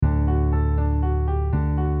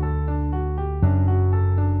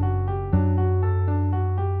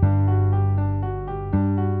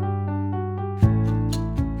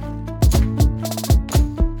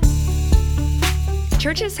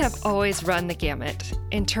Churches have always run the gamut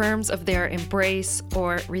in terms of their embrace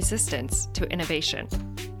or resistance to innovation.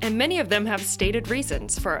 And many of them have stated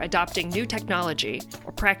reasons for adopting new technology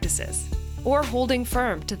or practices, or holding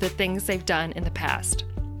firm to the things they've done in the past.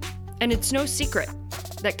 And it's no secret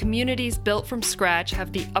that communities built from scratch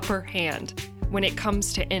have the upper hand when it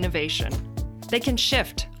comes to innovation. They can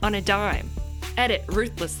shift on a dime, edit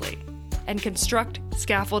ruthlessly, and construct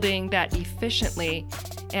scaffolding that efficiently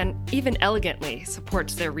and even elegantly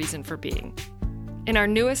supports their reason for being. In our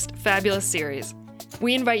newest fabulous series,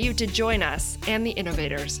 we invite you to join us and the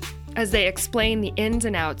innovators as they explain the ins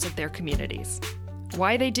and outs of their communities,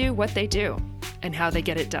 why they do what they do, and how they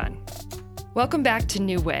get it done. Welcome back to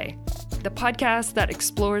New Way, the podcast that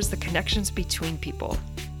explores the connections between people,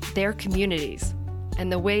 their communities, and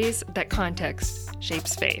the ways that context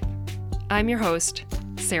shapes faith. I'm your host,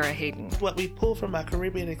 Sarah Hayden. What we pull from our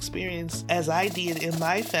Caribbean experience, as I did in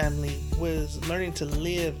my family, was learning to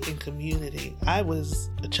live in community. I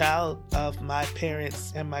was a child of my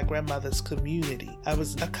parents and my grandmother's community. I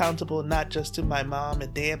was accountable not just to my mom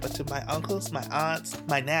and dad, but to my uncles, my aunts,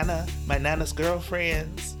 my nana's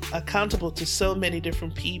girlfriends, accountable to so many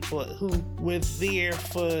different people who were there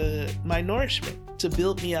for my nourishment, to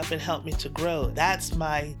build me up and help me to grow. That's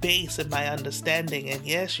my base and my understanding. And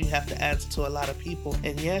yes, you have to answer to a lot of people.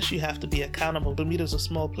 And yes, you have to be accountable. Bermuda's a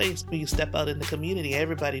small place. When you step out in the community,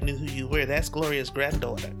 everybody knew who you were. That's Gloria's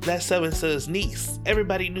granddaughter. That's so-and-so's niece.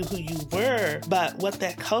 Everybody knew who you were. But what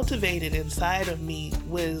that cultivated inside of me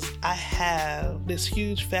was I have this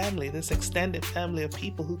huge family, this extended family of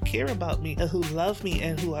people who care about me and who love me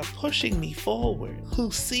and who are pushing me forward,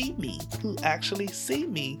 who see me, who actually see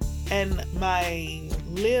me. And my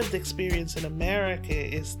lived experience in America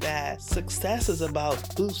is that success is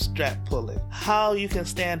about bootstrap pulling. How you can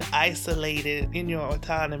stand isolated in your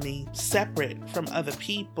autonomy, separate from other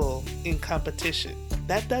people in competition.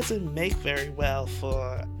 That doesn't make very well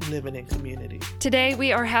for living in community. Today,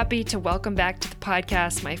 we are happy to welcome back to the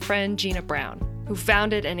podcast my friend Gina Brown, who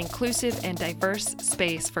founded an inclusive and diverse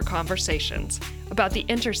space for conversations about the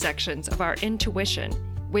intersections of our intuition,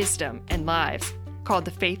 wisdom, and lives called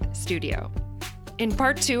the Faith Studio. In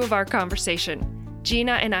part 2 of our conversation,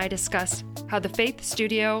 Gina and I discussed how the Faith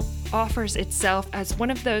Studio offers itself as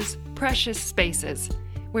one of those precious spaces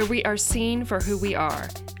where we are seen for who we are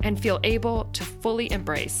and feel able to fully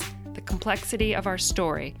embrace the complexity of our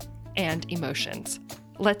story and emotions.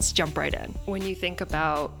 Let's jump right in. When you think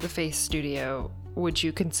about the Faith Studio, would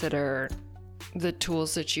you consider the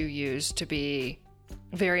tools that you use to be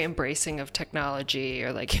very embracing of technology?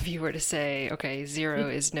 Or like if you were to say, okay, 0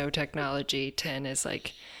 is no technology, 10 is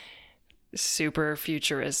like super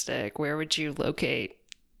futuristic, where would you locate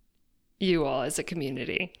you all as a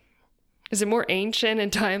community? Is it more ancient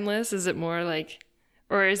and timeless? Is it more like,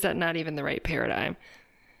 or is that not even the right paradigm?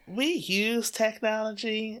 We use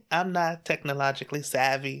technology. I'm not technologically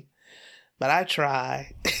savvy, but I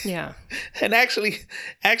try. Yeah. And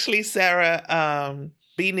actually, Sarah,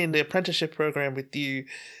 being in the apprenticeship program with you,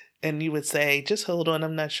 and you would say, just hold on,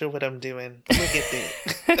 I'm not sure what I'm doing. We'll get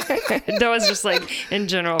there. That was just like in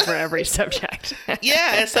general for every subject.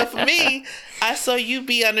 Yeah, and so for me, I saw you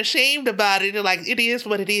be unashamed about it. You're like, it is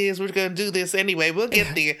what it is. We're going to do this anyway. We'll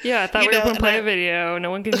get there. Yeah, I thought we were going to play a video.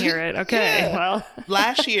 No one can hear it. Okay, yeah. Well.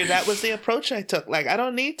 Last year, that was the approach I took. Like, I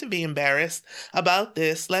don't need to be embarrassed about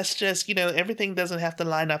this. Let's just, everything doesn't have to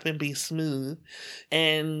line up and be smooth.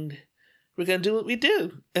 And we're going to do what we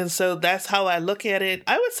do. And so that's how I look at it.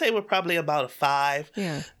 I would say we're probably about a 5.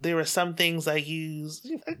 Yeah. There are some things I use.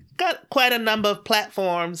 I got quite a number of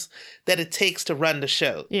platforms that it takes to run the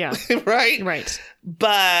show. Yeah. Right? Right.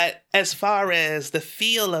 But as far as the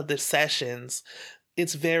feel of the sessions,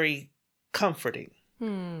 it's very comforting.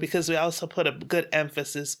 Because we also put a good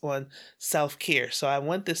emphasis on self-care. So I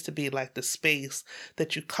want this to be like the space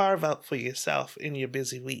that you carve out for yourself in your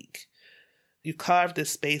busy week. You carve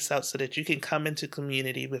this space out so that you can come into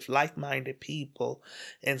community with like-minded people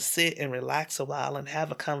and sit and relax a while and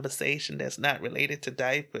have a conversation that's not related to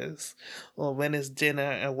diapers or when is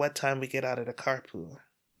dinner or what time we get out of the carpool.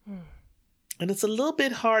 And it's a little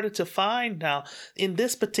bit harder to find now in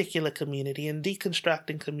this particular community, in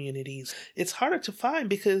deconstructing communities. It's harder to find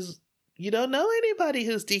because you don't know anybody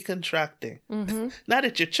who's deconstructing. Mm-hmm. Not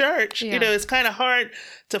at your church. Yeah. It's kind of hard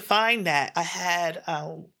to find that. I had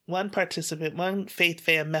one participant, one Faith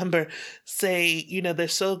Fair member say, they're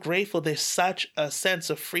so grateful. There's such a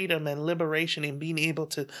sense of freedom and liberation in being able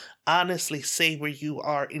to honestly say where you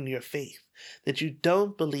are in your faith, that you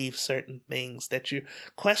don't believe certain things, that you're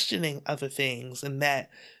questioning other things, and that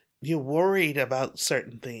you're worried about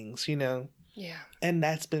certain things, Yeah. And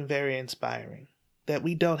that's been very inspiring. that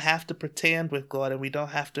we don't have to pretend with God and we don't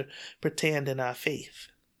have to pretend in our faith.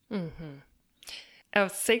 Mm-hmm. How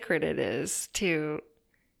sacred it is to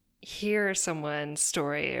hear someone's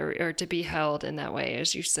story or to be held in that way,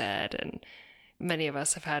 as you said. And many of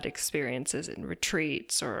us have had experiences in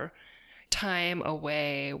retreats or time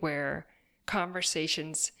away where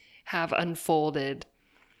conversations have unfolded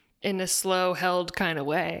in a slow, held kind of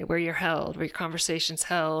way, where you're held, where your conversation's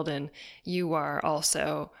held, and you are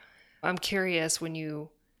also. I'm curious, when you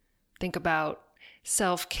think about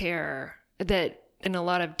self-care, that in a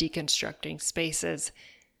lot of deconstructing spaces,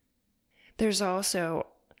 there's also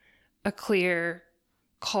a clear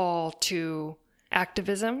call to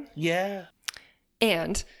activism. Yeah.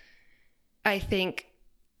 And I think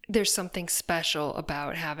there's something special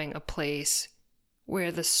about having a place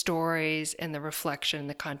where the stories and the reflection,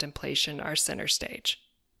 the contemplation are center stage,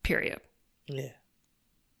 period. Yeah.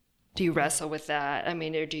 Do you wrestle with that? I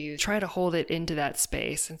mean, or do you try to hold it into that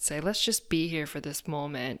space and say, let's just be here for this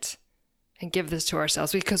moment and give this to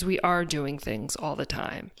ourselves, because we are doing things all the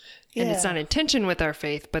time. Yeah. And it's not in tension with our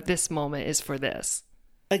faith, but this moment is for this.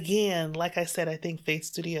 Again, like I said, I think Faith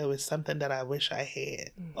Studio is something that I wish I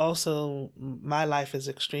had. Also, my life is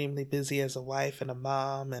extremely busy as a wife and a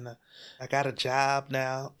mom, and I got a job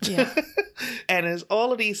now. Yeah. And there's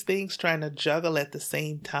all of these things trying to juggle at the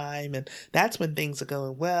same time. And that's when things are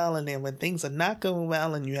going well. And then when things are not going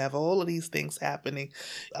well and you have all of these things happening,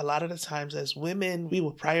 a lot of the times as women, we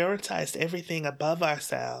will prioritize everything above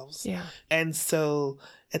ourselves. Yeah. And so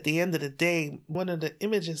at the end of the day, one of the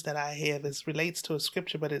images that I have relates to a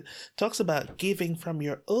scripture, but it talks about giving from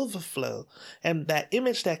your overflow. And that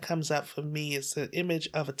image that comes up for me is the image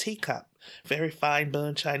of a teacup, very fine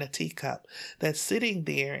bone china teacup that's sitting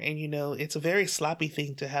there. And, you know, it's a very sloppy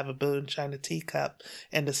thing to have a bone china teacup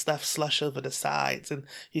and the stuff slush over the sides. And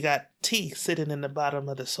you got tea sitting in the bottom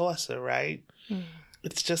of the saucer, right? Mm.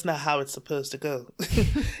 It's just not how it's supposed to go.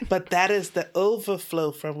 But that is the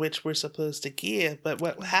overflow from which we're supposed to give. But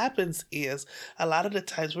what happens is a lot of the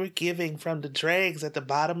times we're giving from the dregs at the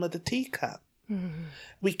bottom of the teacup. Mm-hmm.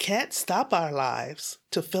 We can't stop our lives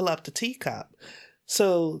to fill up the teacup.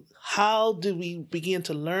 So how do we begin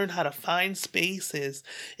to learn how to find spaces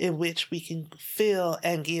in which we can fill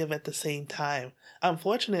and give at the same time?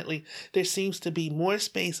 Unfortunately, there seems to be more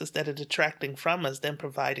spaces that are detracting from us than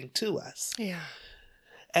providing to us. Yeah.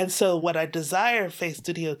 And so what I desire Faith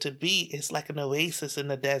Studio to be is like an oasis in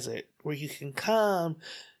the desert where you can come,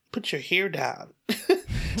 put your hair down,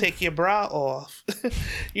 take your bra off,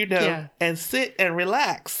 and sit and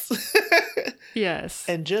relax. Yes.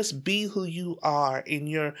 And just be who you are in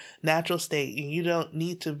your natural state. And you don't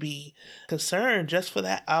need to be concerned just for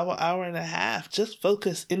that hour and a half. Just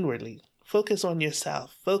focus inwardly. Focus on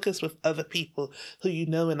yourself. Focus with other people who you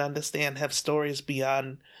know and understand have stories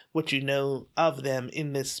beyond what you know of them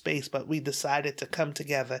in this space. But we decided to come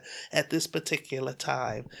together at this particular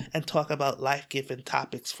time and talk about life-giving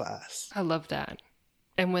topics for us. I love that.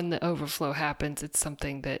 And when the overflow happens, it's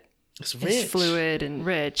something that it's rich. It's fluid and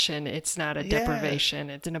rich, and it's not a deprivation.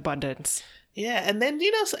 It's an abundance. Yeah, and then,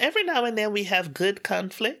 so every now and then we have good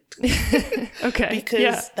conflict. Okay.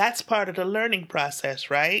 Because that's part of the learning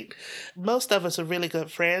process, right? Most of us are really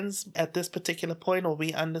good friends at this particular point, or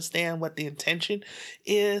we understand what the intention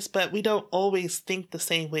is, but we don't always think the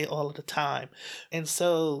same way all of the time. And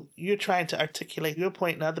so you're trying to articulate your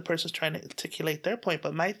point, and the other person's trying to articulate their point.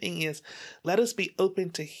 But my thing is, let us be open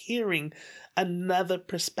to hearing another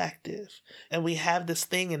perspective. And we have this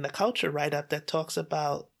thing in the culture write-up that talks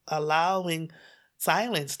about allowing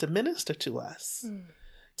silence to minister to us.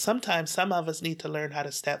 Sometimes some of us need to learn how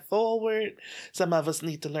to step forward. Some of us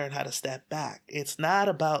need to learn how to step back. It's not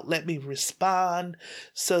about let me respond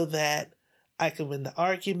so that I can win the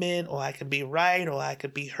argument, or I can be right, or I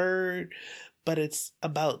can be heard. But it's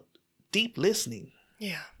about deep listening.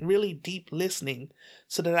 Yeah. Really deep listening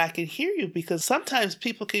so that I can hear you, because sometimes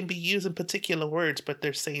people can be using particular words, but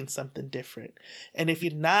they're saying something different. And if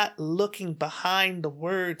you're not looking behind the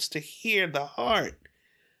words to hear the heart,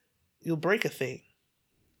 you'll break a thing.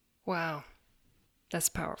 Wow. That's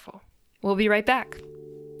powerful. We'll be right back.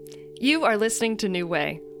 You are listening to New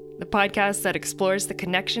Way, the podcast that explores the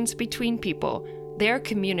connections between people, their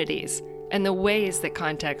communities, and the ways that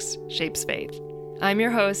context shapes faith. I'm your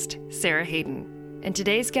host, Sarah Hayden. And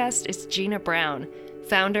today's guest is Gina Brown,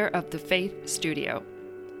 founder of the Faith Studio.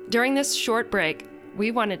 During this short break,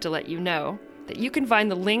 we wanted to let you know that you can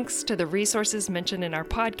find the links to the resources mentioned in our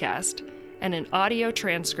podcast and an audio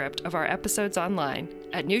transcript of our episodes online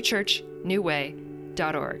at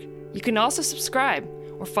newchurchnewway.org. You can also subscribe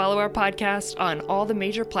or follow our podcast on all the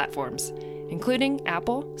major platforms, including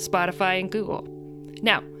Apple, Spotify, and Google.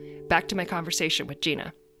 Now, back to my conversation with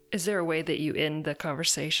Gina. Is there a way that you end the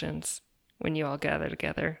conversations when you all gather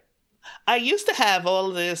together? I used to have all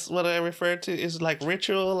of this, what I refer to is like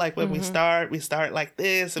ritual. Like when we start like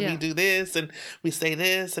this and we do this and we say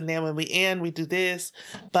this. And then when we end, we do this.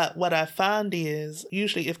 But what I found is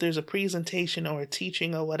usually if there's a presentation or a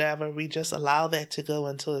teaching or whatever, we just allow that to go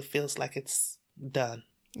until it feels like it's done.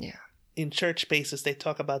 Yeah. In church spaces, they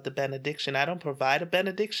talk about the benediction. I don't provide a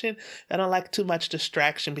benediction. I don't like too much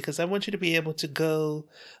distraction because I want you to be able to go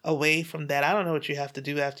away from that. I don't know what you have to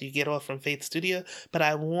do after you get off from Faith Studio, but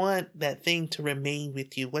I want that thing to remain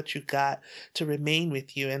with you, what you got to remain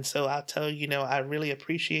with you. And so I'll tell you, I really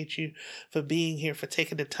appreciate you for being here, for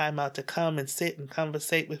taking the time out to come and sit and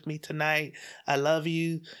conversate with me tonight. I love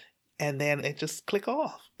you. And then it just click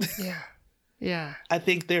off. Yeah. Yeah. I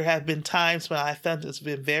think there have been times when I felt it's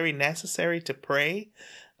been very necessary to pray,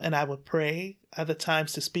 and I would pray. Other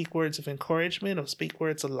times to speak words of encouragement or speak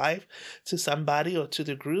words of life to somebody or to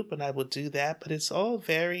the group, and I would do that. But it's all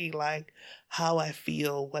very like how I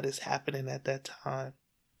feel, what is happening at that time.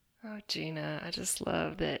 Oh, Gina, I just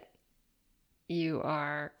love that you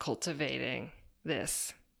are cultivating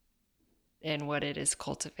this and what it is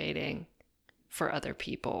cultivating for other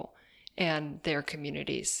people and their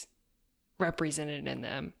communities represented in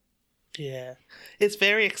them. Yeah. It's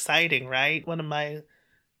very exciting, right? One of my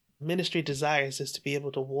ministry desires is to be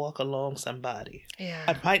able to walk along somebody. Yeah.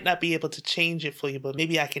 I might not be able to change it for you, but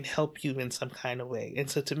maybe I can help you in some kind of way. And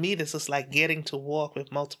so to me, this is like getting to walk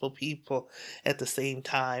with multiple people at the same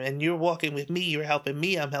time. And you're walking with me, you're helping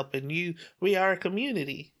me, I'm helping you. We are a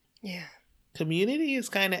community. Yeah. Community is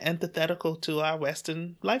kind of antithetical to our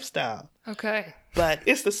Western lifestyle. Okay. But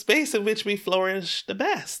it's the space in which we flourish the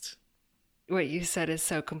best. What you said is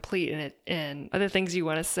so complete, and other things you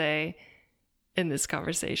want to say in this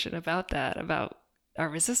conversation about that, about our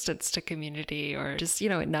resistance to community or just,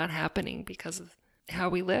 it not happening because of how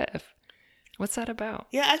we live. What's that about?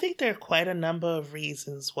 Yeah, I think there are quite a number of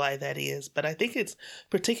reasons why that is, but I think it's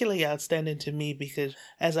particularly outstanding to me because,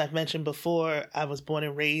 as I've mentioned before, I was born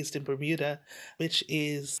and raised in Bermuda, which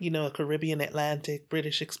is, a Caribbean Atlantic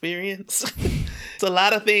British experience. It's a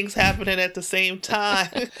lot of things happening at the same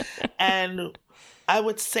time. And I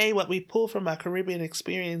would say what we pull from our Caribbean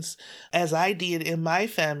experience, as I did in my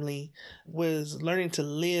family, was learning to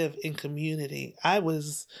live in community. I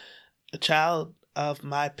was a child of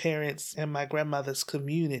my parents and my grandmother's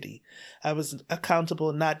community. I was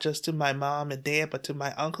accountable not just to my mom and dad, but to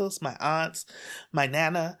my uncles, my aunts, my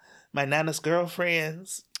nana's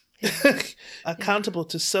girlfriends, accountable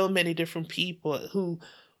to so many different people who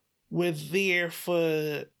were there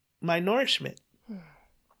for my nourishment,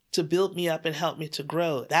 to build me up and help me to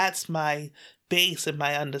grow. That's my base and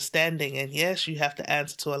my understanding. And yes, you have to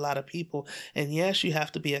answer to a lot of people. And yes, you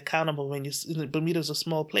have to be accountable when Bermuda's a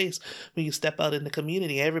small place. When you step out in the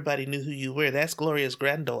community, everybody knew who you were. That's Gloria's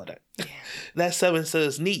granddaughter. Yeah. That's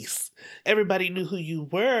so-and-so's niece. Everybody knew who you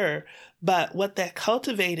were. But what that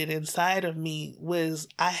cultivated inside of me was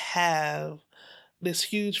I have this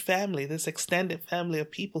huge family, this extended family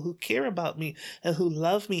of people who care about me and who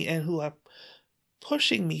love me and who are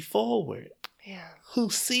pushing me forward. Yeah.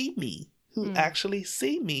 Who see me. Who actually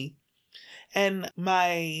see me. And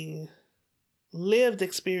my lived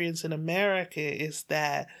experience in America is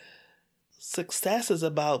that success is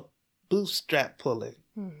about bootstrap pulling.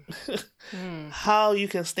 How you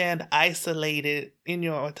can stand isolated in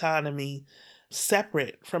your autonomy,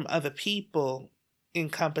 separate from other people in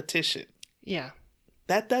competition. Yeah.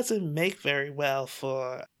 That doesn't make very well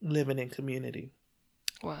for living in community.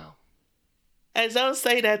 Wow. I don't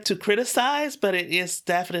say that to criticize, but it is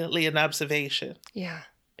definitely an observation. Yeah.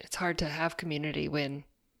 It's hard to have community when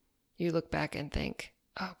you look back and think,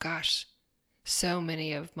 oh gosh, so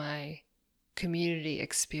many of my community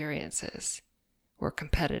experiences were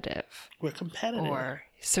competitive. Or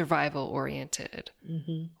survival oriented.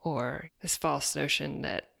 Mm-hmm. Or this false notion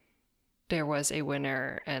that there was a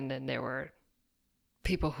winner and then there were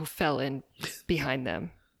people who fell in behind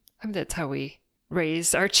them. I mean, that's how we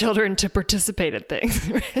raise our children to participate in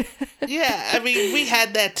things. Yeah, I mean, we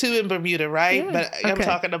had that too in Bermuda, right? Yeah, but I'm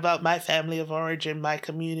talking about my family of origin, my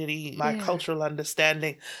community, my cultural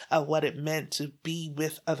understanding of what it meant to be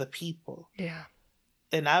with other people. Yeah.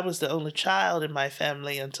 And I was the only child in my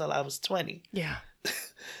family until I was 20. Yeah.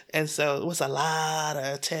 And so it was a lot of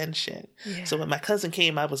attention. Yeah. So when my cousin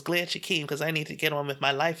came, I was glad she came because I needed to get on with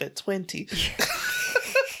my life at 20. Yeah.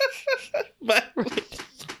 But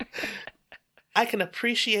I can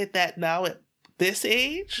appreciate that now at this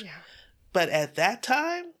age. Yeah. But at that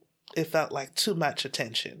time, it felt like too much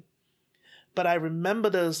attention. But I remember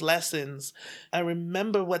those lessons. I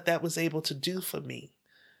remember what that was able to do for me.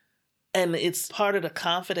 And it's part of the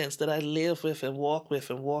confidence that I live with and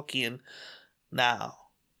walk in now.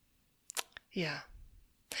 Yeah.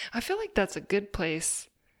 I feel like that's a good place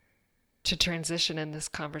to transition in this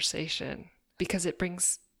conversation, because it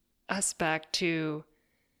brings us back to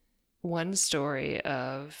one story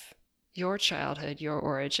of your childhood, your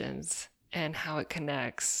origins, and how it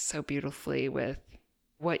connects so beautifully with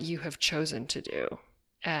what you have chosen to do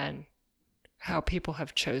and how people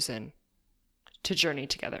have chosen to journey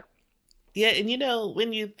together. Yeah, and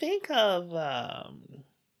when you think of,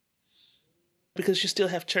 because you still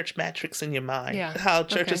have church metrics in your mind, how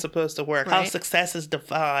church is supposed to work, how success is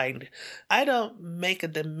defined, I don't make a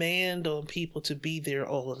demand on people to be there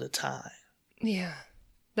all of the time. Yeah.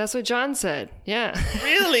 That's what John said. Yeah.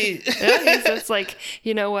 Really? Yeah, it's like,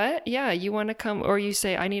 you know what? Yeah, you want to come, or you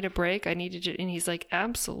say, I need a break, I need to, and he's like,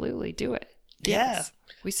 absolutely, do it. Yes,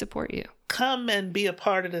 we support you. Come and be a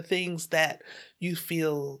part of the things that you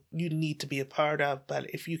feel you need to be a part of, but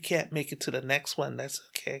if you can't make it to the next one, that's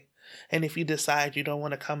okay. And if you decide you don't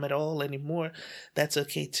want to come at all anymore, that's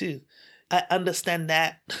okay too. I understand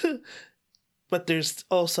that, but there's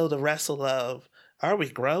also the wrestle of, are we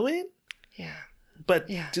growing? Yeah. But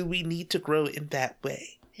do we need to grow in that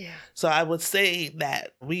way? Yeah. So I would say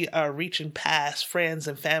that we are reaching past friends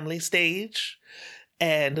and family stage,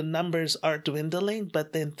 and the numbers are dwindling,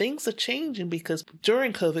 but then things are changing because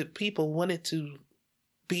during COVID, people wanted to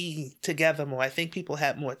be together more. I think people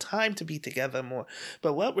had more time to be together more.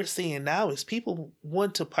 But what we're seeing now is people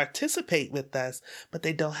want to participate with us, but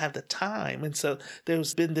they don't have the time. And so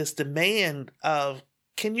there's been this demand of,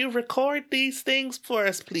 can you record these things for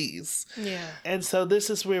us, please? Yeah. And so this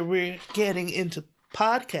is where we're getting into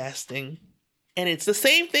podcasting. And it's the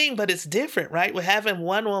same thing, but it's different, right? We're having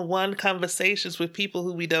one-on-one conversations with people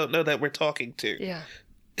who we don't know that we're talking to. Yeah.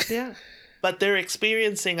 Yeah. But they're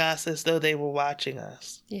experiencing us as though they were watching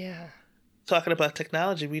us. Yeah. Talking about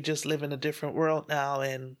technology, we just live in a different world now,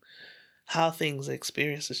 and how things are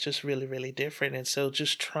experienced is just really, really different. And so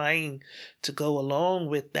just trying to go along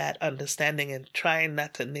with that understanding and trying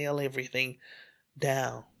not to nail everything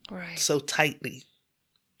down so tightly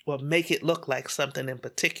or make it look like something in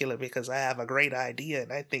particular because I have a great idea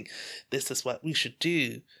and I think this is what we should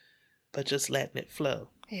do, but just letting it flow.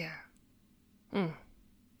 Yeah.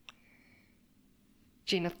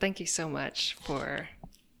 Gina, thank you so much for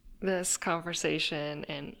this conversation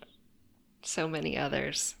and so many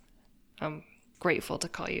others. I'm grateful to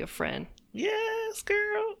call you a friend. Yes,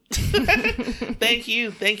 girl. Thank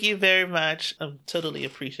you. Thank you very much. I'm totally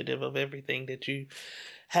appreciative of everything that you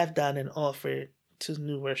have done and offered to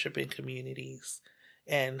new worshiping communities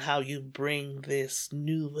and how you bring this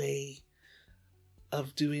new way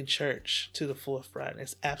of doing church to the forefront.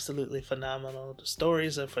 It's absolutely phenomenal. The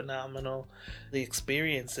stories are phenomenal. The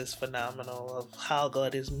experience is phenomenal of how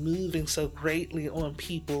God is moving so greatly on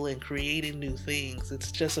people and creating new things. It's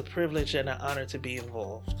just a privilege and an honor to be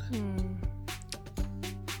involved.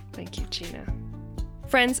 Thank you, Gina.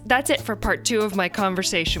 Friends, that's it for part 2 of my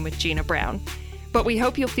conversation with Gina Brown. But we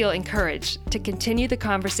hope you'll feel encouraged to continue the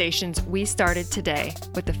conversations we started today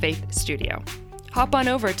with the Faith Studio. Hop on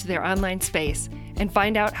over to their online space and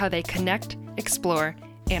find out how they connect, explore,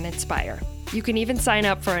 and inspire. You can even sign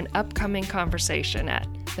up for an upcoming conversation at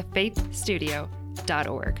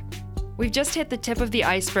thefaithstudio.org. We've just hit the tip of the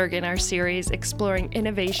iceberg in our series exploring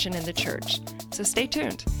innovation in the church, so stay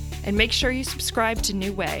tuned and make sure you subscribe to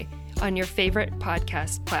New Way on your favorite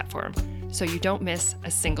podcast platform so you don't miss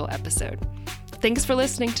a single episode. Thanks for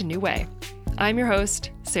listening to New Way. I'm your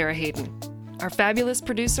host, Sarah Hayden. Our fabulous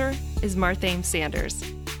producer is Marthame Sanders.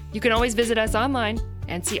 You can always visit us online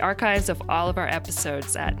and see archives of all of our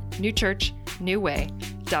episodes at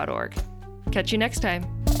newchurchnewway.org. Catch you next time.